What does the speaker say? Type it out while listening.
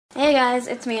Hey guys,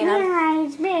 it's me. Hi,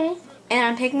 it's me. And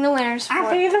I'm picking the winners for... I'm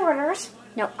picking the winners.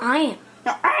 No, I am.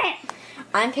 No, I am.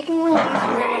 I'm picking winners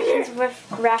for the Weapons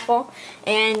raffle.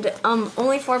 And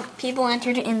only 4 people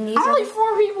entered in these. Only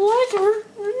 4 people entered?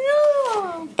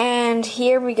 No. And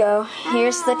here we go.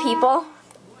 Here's the people.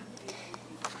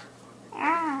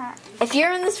 If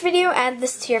you're in this video, add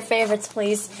this to your favorites,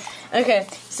 please. Okay,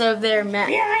 so they're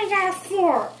Matt. Yeah, I got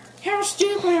 4. How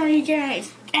stupid are you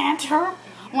guys? Enter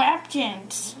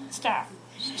weapons stuff.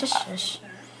 Shush.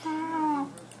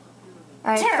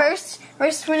 Alright,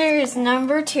 first winner is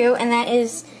number 2, and that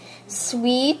is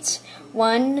Sweet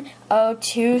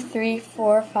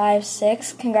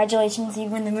 102345 Congratulations, you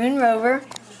win the Moon Rover.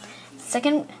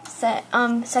 Second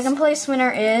place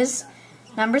winner is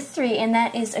number 3, and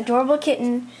that is Adorable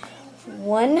Kitten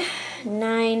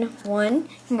 191.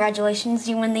 Congratulations,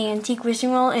 you win the Antique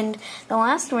Wishing Roll. And the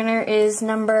last winner is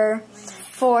number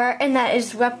 4, and that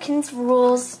is Webkins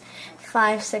Rules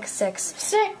 566.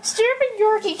 Stupid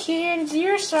Yorkie kids,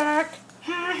 you suck.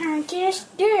 Guess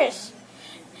this.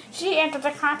 She entered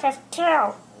the contest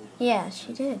too. Yeah,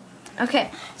 she did. Okay,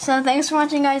 so thanks for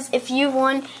watching, guys. If you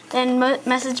won, then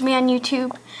message me on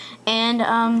YouTube. And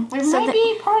we might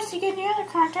be posting in the other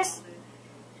contest.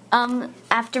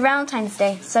 after Valentine's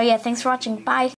Day. So yeah, thanks for watching. Bye.